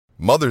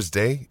Mother's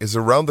Day is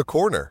around the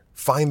corner.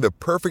 Find the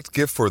perfect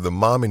gift for the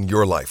mom in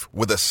your life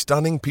with a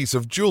stunning piece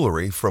of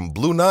jewelry from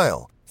Blue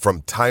Nile.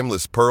 From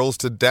timeless pearls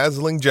to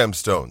dazzling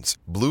gemstones,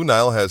 Blue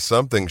Nile has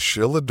something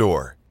she'll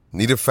adore.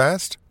 Need it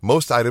fast?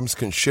 Most items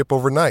can ship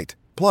overnight.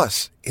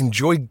 Plus,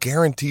 enjoy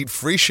guaranteed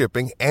free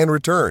shipping and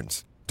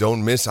returns.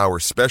 Don't miss our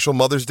special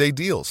Mother's Day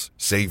deals.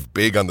 Save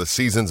big on the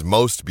season's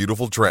most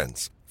beautiful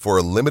trends. For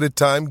a limited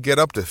time, get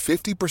up to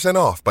 50%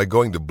 off by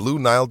going to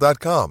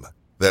BlueNile.com.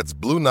 That's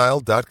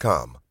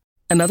BlueNile.com.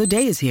 Another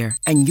day is here,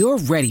 and you're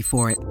ready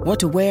for it. What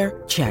to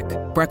wear? Check.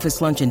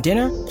 Breakfast, lunch, and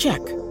dinner? Check.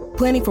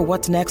 Planning for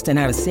what's next and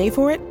how to save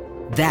for it?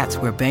 That's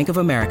where Bank of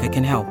America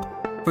can help.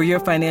 For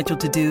your financial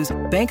to-dos,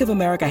 Bank of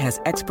America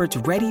has experts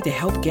ready to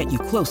help get you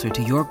closer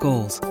to your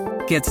goals.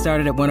 Get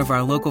started at one of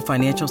our local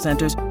financial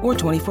centers or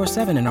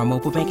 24/7 in our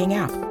mobile banking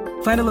app.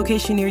 Find a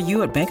location near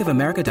you at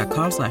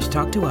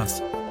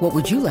bankofamerica.com/talktous. What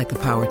would you like the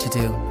power to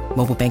do?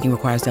 Mobile banking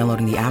requires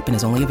downloading the app and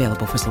is only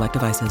available for select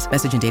devices.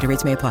 Message and data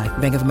rates may apply.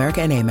 Bank of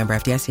America N.A., member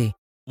FDIC.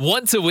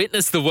 Want to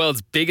witness the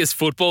world's biggest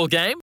football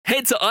game?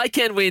 Head to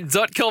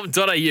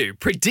iCanWin.com.au,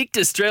 predict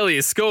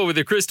Australia's score with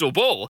a crystal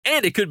ball,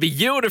 and it could be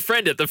you and a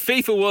friend at the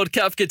FIFA World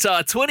Cup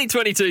Qatar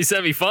 2022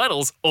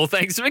 semi-finals, all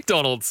thanks to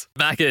McDonald's.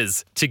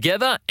 Maccas,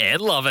 together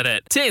and loving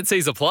it.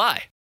 TNCs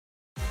apply.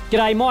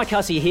 G'day, Mike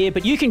Hussey here,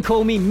 but you can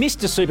call me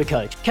Mr.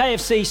 Supercoach.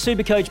 KFC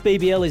Supercoach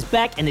BBL is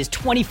back and there's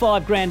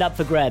 25 grand up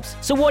for grabs.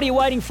 So what are you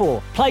waiting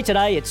for? Play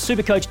today at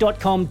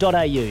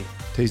supercoach.com.au.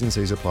 T's and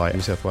C's apply. New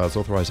South Wales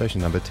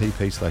authorisation number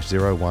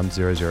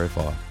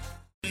TP/01005.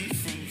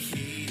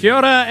 Kia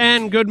ora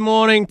and good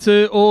morning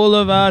to all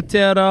of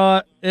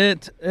Aotearoa.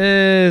 It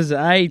is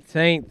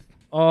 18th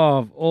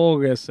of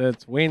August.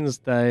 It's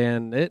Wednesday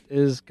and it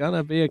is going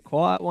to be a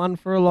quiet one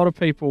for a lot of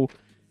people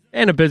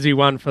and a busy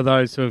one for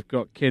those who have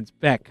got kids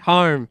back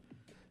home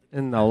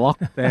in the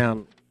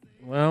lockdown.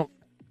 Well,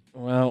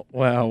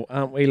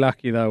 aren't we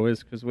lucky though,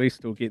 is because we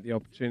still get the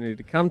opportunity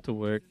to come to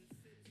work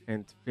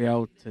and to be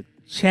able to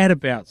chat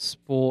about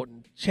sport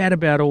and chat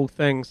about all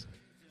things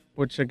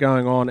which are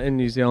going on in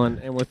New Zealand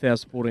and with our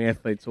sporting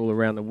athletes all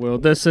around the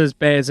world. This is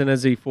Baz and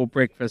Izzy for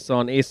breakfast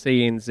on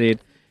SENZ.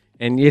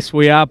 And yes,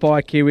 we are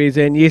by Kiwis,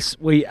 and yes,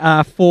 we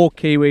are for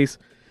Kiwis.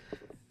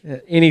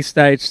 At any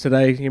stage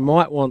today, you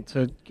might want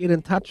to get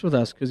in touch with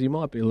us because you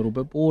might be a little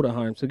bit bored at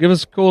home. So give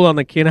us a call on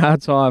the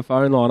Kennards Hire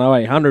phone line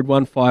 0800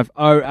 150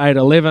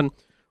 811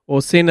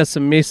 or send us a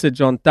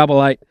message on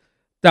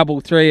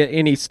 8833 at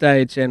any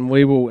stage, and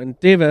we will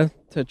endeavour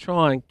to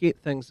try and get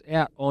things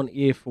out on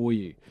air for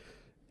you.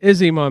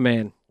 Izzy, my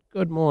man,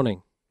 good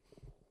morning.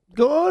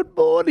 Good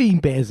morning,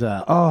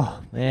 Bazza.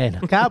 Oh, man,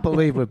 I can't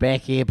believe we're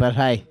back here, but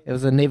hey, it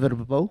was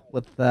inevitable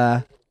with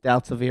the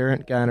Delta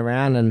variant going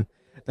around and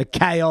the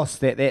chaos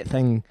that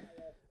thing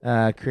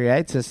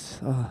creates.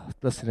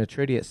 Listen to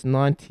Trudy, it's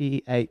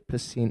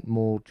 98%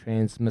 more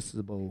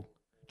transferable,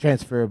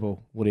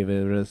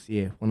 whatever it is.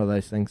 Yeah, one of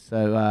those things.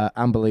 So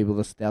unbelievable,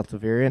 this Delta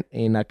variant,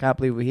 and I can't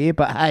believe we're here.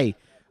 But hey,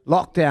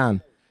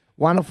 lockdown,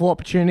 wonderful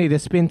opportunity to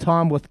spend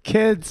time with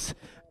kids,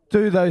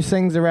 do those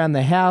things around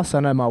the house. I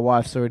know my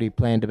wife's already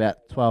planned about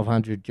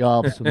 1,200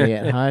 jobs for me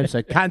at home.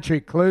 So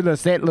Country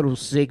Clueless, that little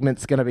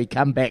segment's going to be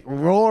come back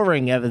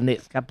roaring over the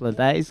next couple of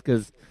days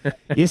because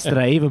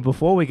yesterday, even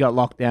before we got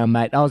locked down,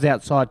 mate, I was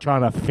outside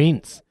trying to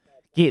fence.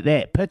 Get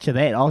that, picture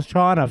that. I was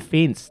trying to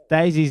fence.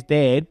 Daisy's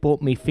dad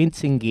bought me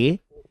fencing gear.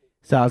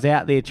 So I was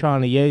out there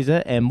trying to use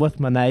it, and with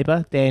my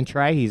neighbour, Dan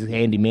Trey, he's a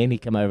handyman, he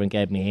came over and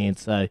gave me a hand.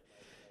 So,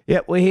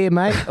 yep, we're here,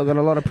 mate. I've got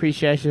a lot of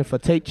appreciation for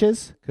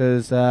teachers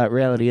because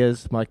reality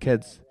is my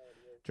kids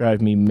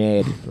drove me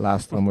mad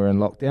last time we were in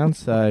lockdown.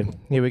 So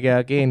here we go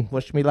again.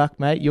 Wish me luck,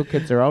 mate. Your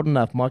kids are old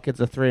enough. My kids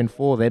are 3 and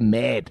 4. They're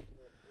mad.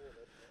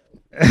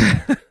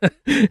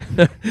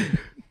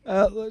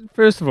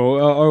 First of all,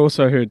 I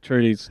also heard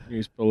Trudy's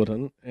news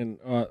bulletin, and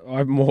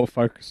I'm more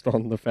focused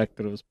on the fact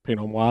that it was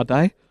Pinot Noir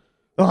Day.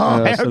 Oh,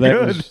 how so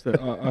good.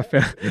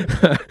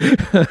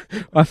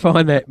 I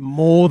find that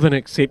more than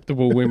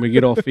acceptable when we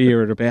get off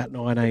air at about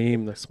 9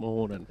 a.m. this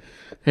morning.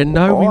 And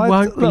no, we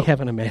won't be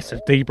having a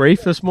massive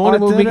debrief this morning.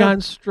 We'll be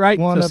going straight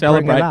to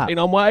celebrate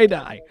Pinot Noir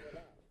Day.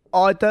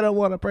 I didn't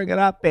want to bring it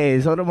up,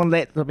 Bez. I don't want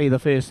that to be the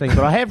first thing,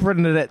 but I have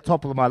written it at the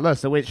top of my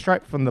list. It went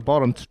straight from the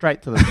bottom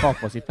straight to the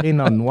top. I said,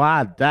 Pinot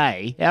Noir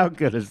Day. How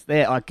good is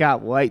that? I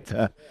can't wait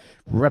to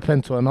rip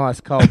into a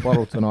nice cold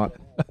bottle tonight.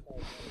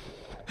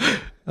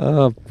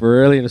 Oh,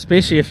 brilliant.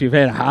 Especially if you've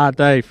had a hard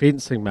day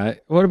fencing, mate.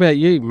 What about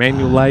you?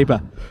 Manual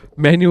labour.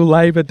 Manual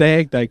labour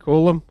dag, they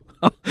call them.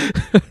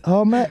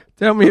 Oh, mate.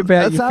 Tell me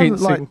about your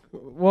fencing. Like,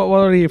 what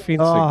are you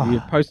fencing? Are you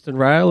post and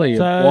rail? Are you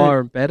wire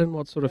and batten?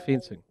 What sort of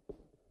fencing?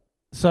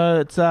 So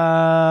it's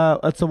a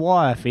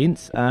wire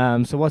fence.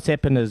 So what's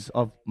happened is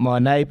of my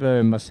neighbour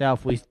and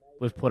myself, we've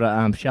put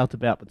a shelter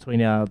belt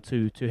between our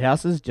two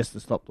houses just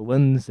to stop the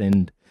winds.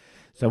 And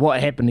so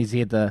what happened is he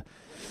had to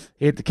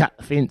cut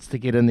the fence to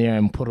get in there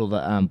and put all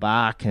the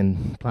bark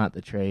and plant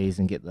the trees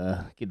and get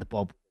the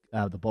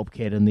the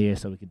Bobcat in there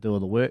so we could do all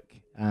the work.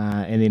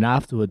 And then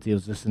afterwards, there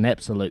was just an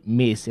absolute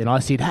mess. And I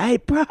said, hey,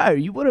 bro,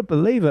 you wouldn't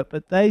believe it,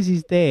 but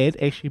Daisy's dad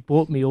actually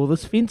bought me all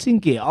this fencing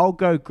gear. I'll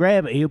go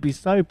grab it. He'll be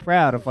so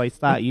proud if I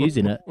start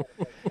using it.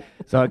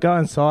 So I go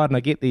inside and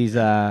I get these,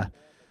 I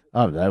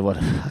don't know,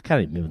 I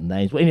can't even remember the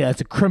names. But anyway,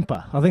 it's a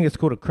crimper. I think it's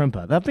called a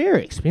crimper. They're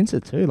very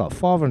expensive too, like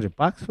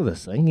 $500 for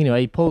this thing.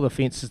 Anyway, you pull the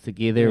fences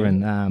together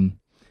and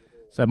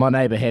so my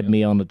neighbour had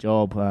me on the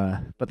job.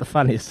 But the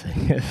funniest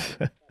thing is...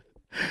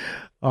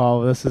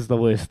 Oh, this is the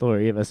worst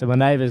story ever. So my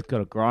neighbour's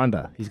got a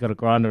grinder. He's got a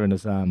grinder in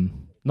his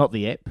not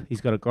the app. He's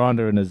got a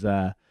grinder in his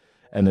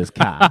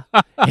car,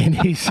 and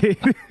he said,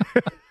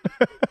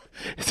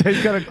 so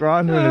he's got a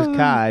grinder in his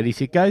car, and he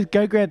said,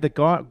 go grab the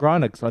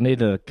grinder because I need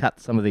to cut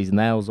some of these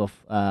nails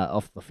off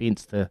the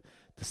fence to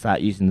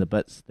start using the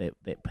bits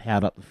that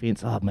powered up the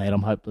fence. Oh mate,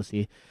 I'm hopeless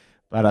here.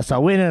 But so I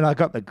went in and I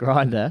got the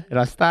grinder and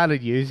I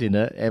started using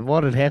it, and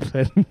what had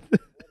happened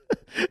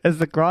is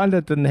the grinder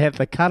didn't have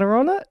the cutter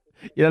on it.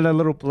 You know, the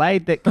little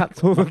blade that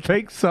cuts all the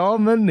things. So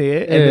I'm in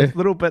there, and this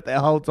little bit that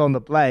holds on the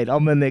blade,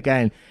 I'm in there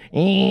going,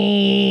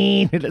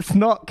 and it's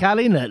not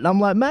cutting it. And I'm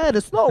like, man,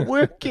 it's not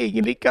working.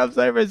 And he comes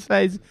over and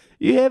says,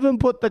 you haven't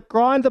put the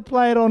grinder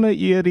plate on it,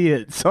 you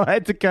idiot. So I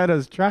had to go to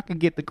his truck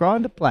and get the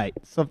grinder plate.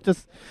 So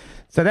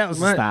that was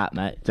the start,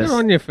 mate. Good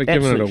on you for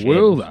giving it a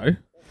whirl, though.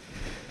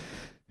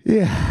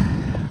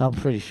 Yeah, I'm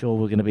pretty sure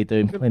we're going to be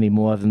doing plenty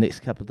more over the next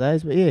couple of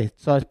days. But yeah,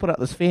 so I put up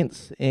this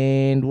fence,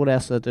 and what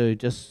else did I do?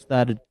 Just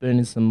started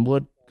burning some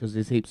wood because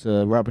there's heaps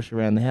of rubbish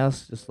around the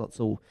house, just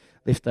lots of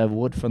leftover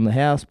wood from the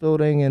house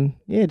building, and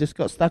yeah, just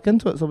got stuck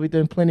into it. So I'll be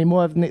doing plenty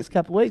more over the next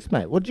couple of weeks,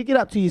 mate. What did you get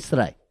up to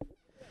yesterday?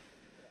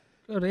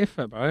 Good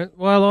effort, bro.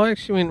 Well, I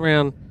actually went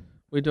round,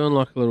 we're doing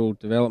like a little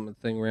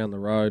development thing around the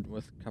road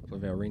with a couple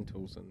of our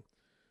rentals, and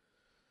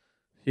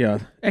yeah,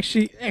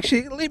 actually,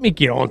 let me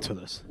get on to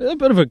this. A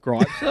bit of a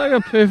gripe. So I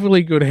got a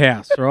perfectly good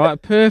house,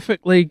 right?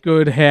 Perfectly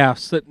good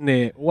house sitting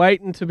there,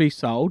 waiting to be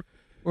sold.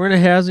 We're in a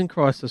housing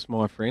crisis,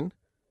 my friend.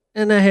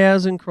 In a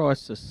housing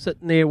crisis,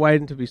 sitting there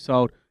waiting to be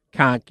sold,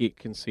 can't get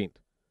consent.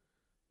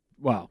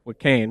 Well, we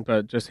can,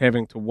 but just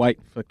having to wait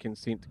for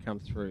consent to come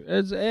through.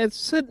 It's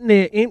sitting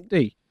there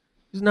empty.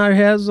 There's no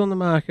houses on the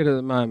market at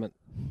the moment.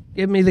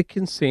 Give me the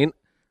consent.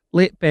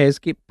 Let Baz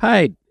get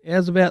paid.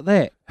 How's about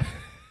that?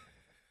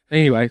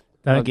 Anyway...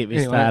 Don't get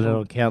me started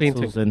on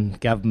councils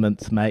and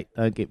governments, mate.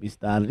 Don't get me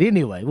started.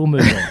 Anyway, we'll move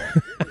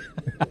on.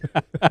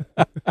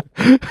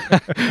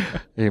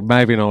 Yeah,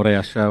 maybe not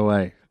our show,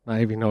 eh?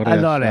 Maybe not our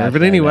show. But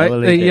show, anyway,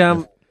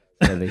 we'll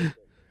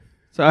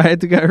so I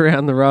had to go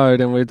around the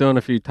road, and we're doing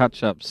a few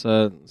touch-ups.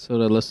 So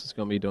sort of Lisa's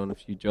going to be doing a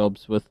few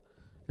jobs with,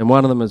 and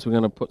one of them is we're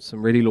going to put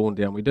some ready lawn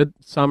down. We did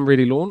some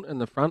ready lawn in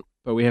the front,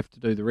 but we have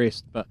to do the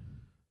rest. But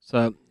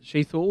so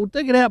she thought, we'll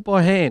dig it out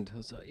by hand. I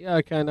was like, yeah,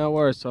 okay, no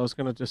worries. So I was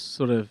going to just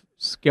sort of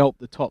scalp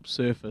the top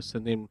surface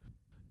and then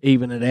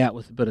even it out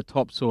with a bit of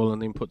topsoil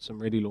and then put some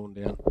ready lawn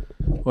down.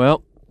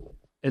 Well,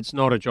 it's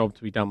not a job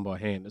to be done by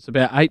hand. It's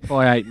about 8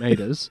 by 8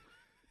 meters,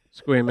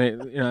 it's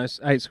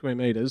 8 square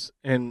meters.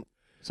 And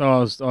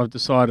so I've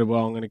decided,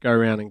 well, I'm going to go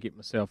around and get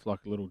myself like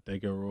a little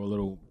digger or a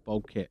little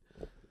bobcat.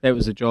 That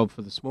was a job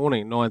for this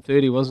morning,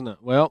 9:30, wasn't it?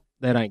 Well,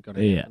 that ain't going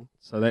to happen.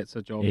 So that's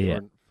a job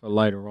for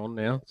later on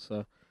now.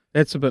 So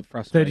that's a bit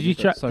frustrating.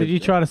 So did you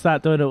try to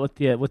start doing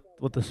it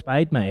with the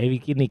spade, mate? Have you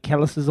got any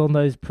calluses on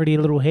those pretty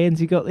little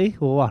hands you got there,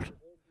 or what?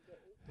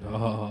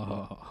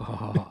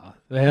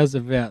 How's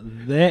about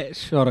that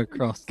shot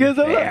across the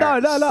bow?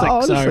 No,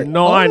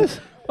 6:09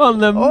 on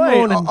the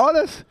morning.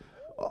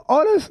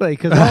 Honestly,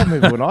 because I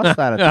remember when I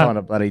started trying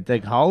to bloody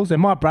dig holes,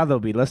 and my brother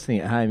would be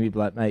listening at home, he'd be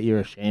like, mate, you're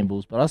a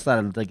shambles. But I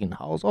started digging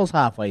holes. I was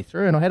halfway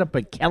through, and I had a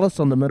big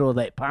callus on the middle of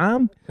that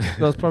palm. So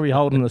I was probably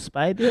holding the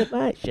spade there,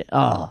 mate. Shit.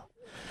 Oh.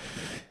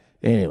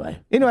 Anyway,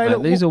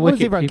 look, these are what does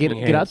wicket everyone keeping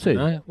get up hands, to? you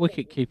know?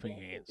 Wicket keeping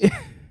hands.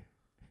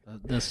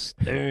 The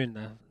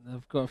stern,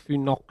 they've got a few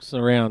knocks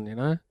around, you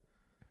know.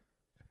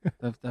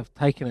 They've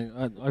taken it.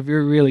 I've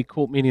really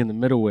caught many in the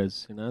middle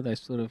with, you know, they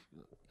sort of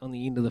on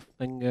the end of the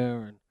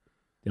finger, and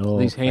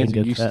these hands are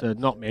used to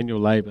not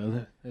manual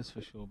labour, that's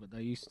for sure, but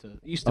they used to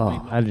be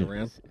knocked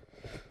around.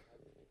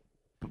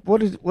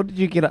 What did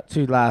you get up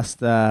to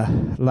last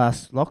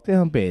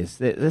lockdown, Bez?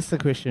 That's the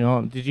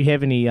question. Did you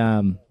have any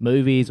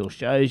movies or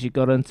shows you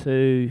got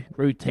into?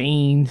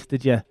 Routines?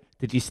 Did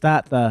you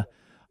start the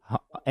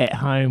at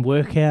home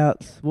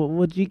workouts?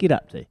 What did you get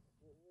up to?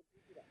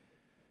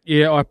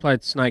 Yeah, I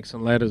played Snakes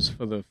and Ladders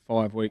for the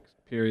 5-week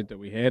period that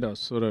we had. I was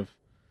sort of,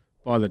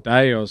 by the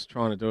day I was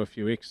trying to do a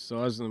few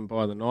exercises, and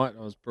by the night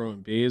I was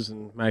brewing beers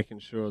and making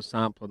sure I was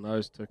sampling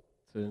those to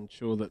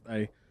ensure that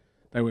they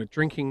were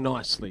drinking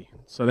nicely.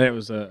 So that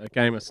was a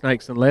game of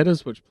Snakes and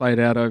Ladders, which played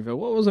out over,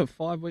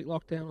 5-week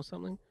lockdown or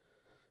something?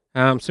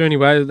 So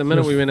anyway, the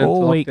minute we went into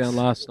lockdown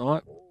last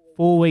night,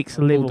 4 weeks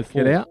in level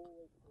 4. Kit out.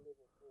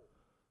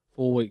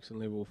 4 weeks in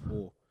level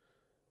 4.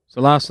 So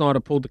last night I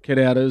pulled the kit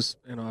out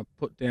and I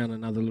put down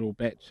another little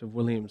batch of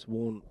Williams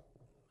Warren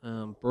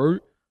brew,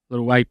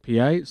 little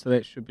APA, so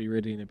that should be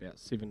ready in about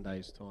 7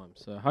 days' time.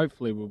 So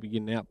hopefully we'll be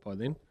getting out by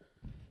then.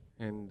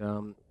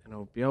 and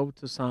I'll be able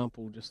to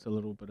sample just a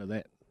little bit of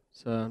that.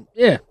 So,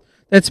 yeah,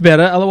 that's about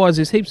it. Otherwise,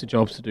 there's heaps of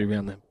jobs to do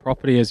around the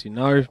property, as you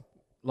know,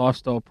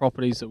 lifestyle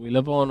properties that we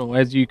live on, or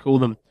as you call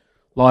them,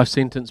 life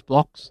sentence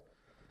blocks.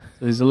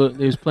 So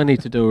there's plenty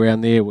to do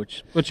around there,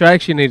 which I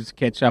actually needed to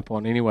catch up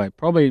on anyway.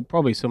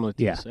 Probably similar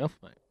to yourself,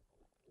 mate.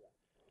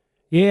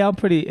 Yeah,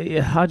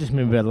 I just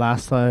remember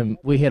last time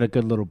we had a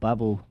good little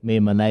bubble. Me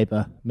and my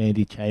neighbour,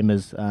 Mandy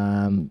Chambers.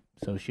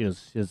 So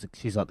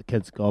she's like the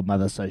kid's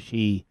godmother. So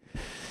she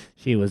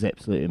was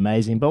absolutely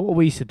amazing. But what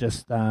we used to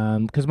just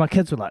because my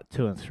kids were like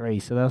 2 and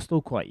 3, so they were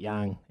still quite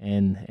young,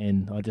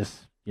 and I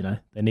just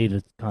they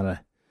needed kind of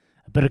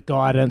a bit of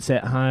guidance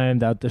at home.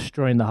 They were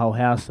destroying the whole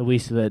house. So we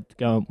used to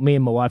go. Me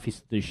and my wife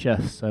used to do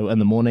shifts. So in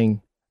the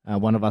morning,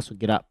 one of us would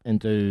get up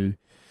and do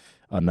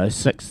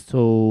 6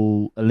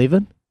 till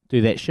 11.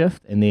 Do that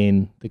shift, and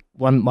then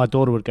my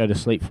daughter would go to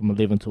sleep from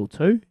 11 till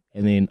 2,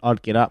 and then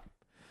I'd get up,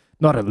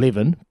 not at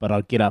 11, but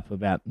I'd get up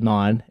about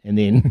 9, and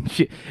then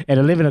at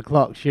 11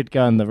 o'clock she'd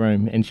go in the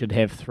room and she'd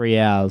have 3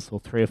 hours or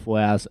 3 or 4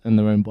 hours in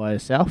the room by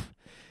herself,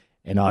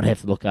 and I'd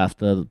have to look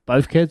after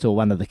both kids or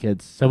one of the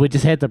kids. So we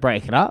just had to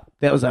break it up.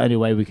 That was the only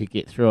way we could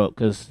get through it,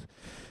 because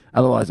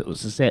otherwise it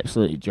was just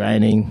absolutely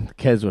draining. The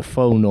kids were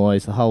full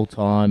noise the whole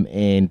time,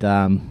 and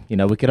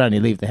we could only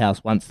leave the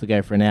house once to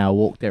go for an hour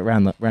walk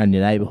around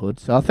your neighbourhood.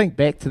 So I think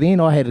back to then,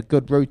 I had a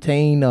good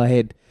routine. I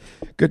had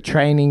good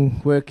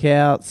training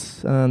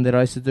workouts that I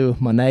used to do with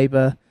my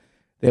neighbour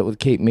that would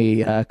keep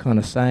me kind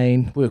of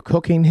sane. We were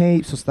cooking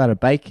heaps. I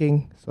started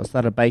baking. So I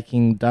started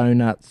baking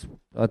donuts.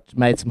 I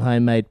made some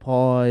homemade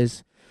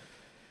pies.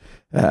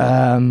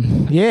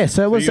 So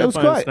it was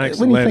great.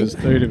 Snakes and ladders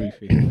too, to be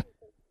fair.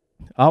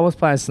 I was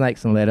playing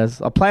Snakes and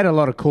Ladders. I played a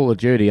lot of Call of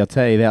Duty, I'll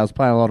tell you that. I was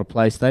playing a lot of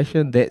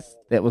PlayStation.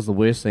 That was the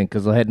worst thing,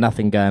 because I had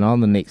nothing going on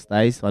the next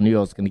day, so I knew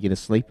I was going to get a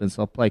sleep, and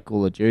so I played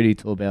Call of Duty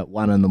till about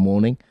 1 in the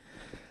morning.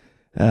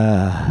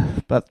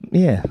 But,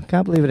 yeah, I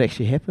can't believe it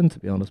actually happened, to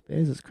be honest,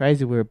 Baz. It's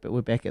crazy we're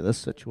back at this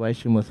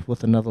situation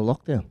with another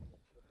lockdown.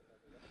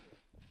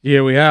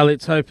 Yeah, we are.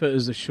 Let's hope it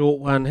is a short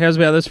one. How's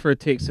about this for a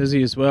text,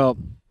 Izzy, as well,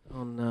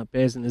 on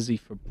Baz and Izzy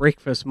for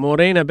breakfast.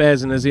 Morena,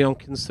 Baz and Izzy, I'm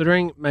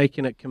considering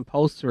making it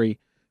compulsory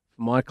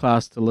my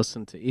class to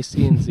listen to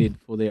SENZ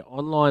for their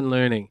online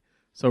learning,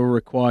 so will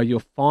require your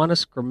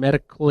finest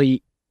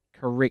grammatically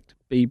correct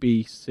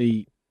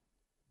BBC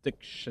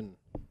diction.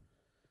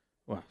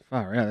 Well,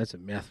 far out, that's a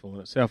mouthful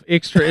in itself.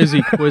 Extra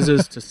Izzy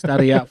quizzes to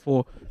study up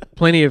for,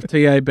 plenty of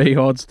TAB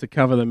odds to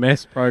cover the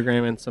maths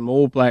program, and some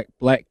all-black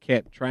black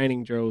cap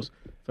training drills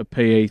for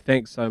PE.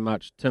 Thanks so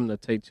much, Tim the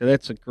teacher.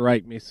 That's a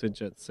great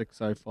message at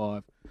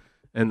 6:05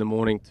 in the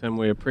morning, Tim.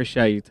 We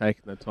appreciate you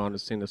taking the time to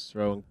send us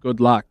through, and good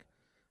luck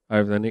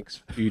over the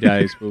next few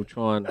days. We'll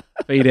try and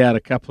feed out a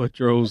couple of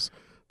drills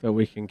that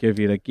we can give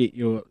you to get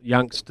your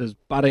youngsters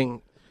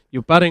budding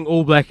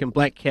All Black and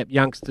Black Cap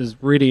youngsters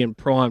ready and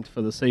primed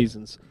for the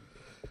seasons.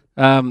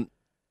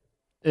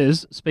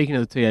 Speaking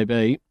of the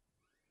TAB,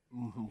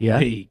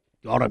 we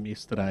got him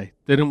yesterday.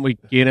 Didn't we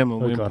get him?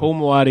 And when Paul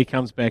Moati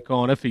comes back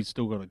on, if he's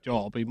still got a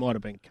job, he might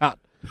have been cut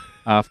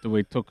after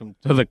we took him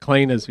to the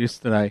cleaners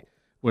yesterday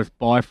with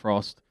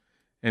Bifrost.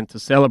 And to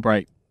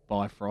celebrate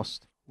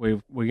Bifrost,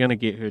 we're going to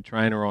get her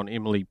trainer on,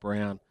 Emily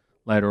Brown,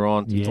 later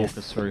on to talk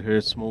us through her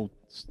small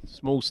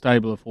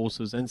stable of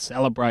horses and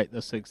celebrate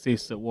the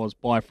success that was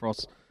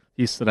Bifrost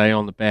yesterday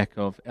on the back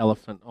of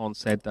Elephant on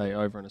Saturday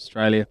over in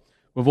Australia.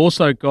 We've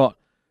also got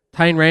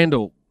Tane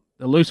Randall.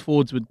 The loose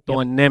forwards were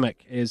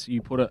dynamic, as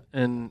you put it,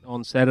 in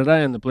on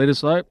Saturday in the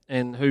Bledisloe,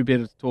 and who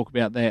better to talk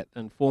about that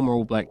than former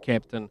All Black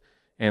captain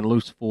and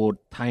loose forward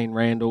Tane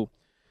Randall.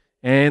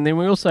 And then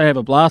we also have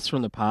a blast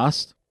from the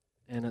past,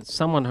 and it's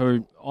someone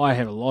who I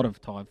have a lot of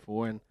time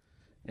for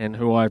and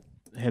who I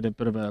had a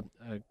bit of a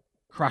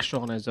crush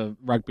on as a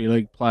rugby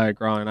league player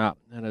growing up,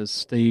 and is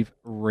Steve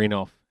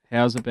Renouf.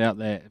 How's about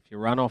that? If you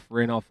run off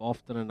Renouf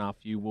often enough,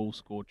 you will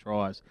score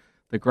tries.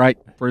 The great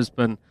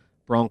Brisbane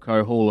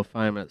Bronco Hall of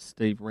Famer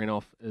Steve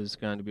Renouf is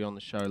going to be on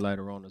the show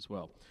later on as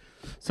well.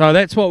 So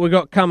that's what we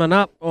got coming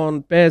up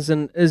on Baz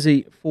and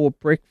Izzy for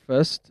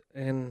breakfast,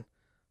 and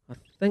I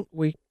think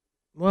we're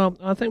going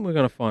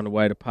to find a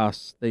way to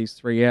pass these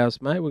 3 hours,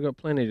 mate. We've got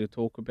plenty to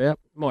talk about.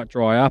 Might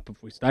dry up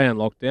if we stay in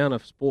lockdown,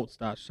 if sports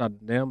starts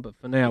shutting down, but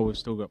for now we've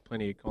still got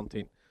plenty of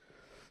content.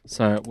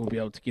 So we'll be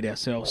able to get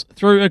ourselves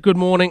through a good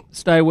morning.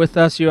 Stay with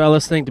us. You are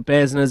listening to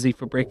Baz and Izzy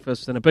for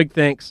breakfast, and a big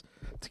thanks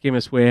to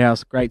Chemist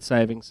Warehouse. Great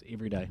savings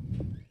every day.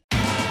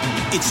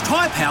 It's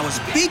Tyre Power's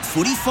Big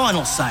Footy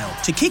Final Sale.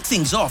 To kick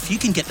things off, you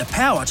can get the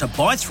power to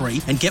buy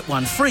 3 and get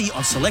 1 free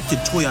on selected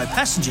Toyo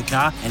passenger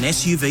car and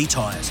SUV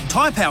tyres.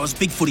 Tyre Power's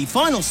Big Footy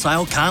Final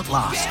Sale can't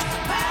last.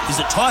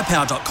 Visit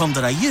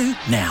tyrepower.com.au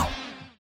now.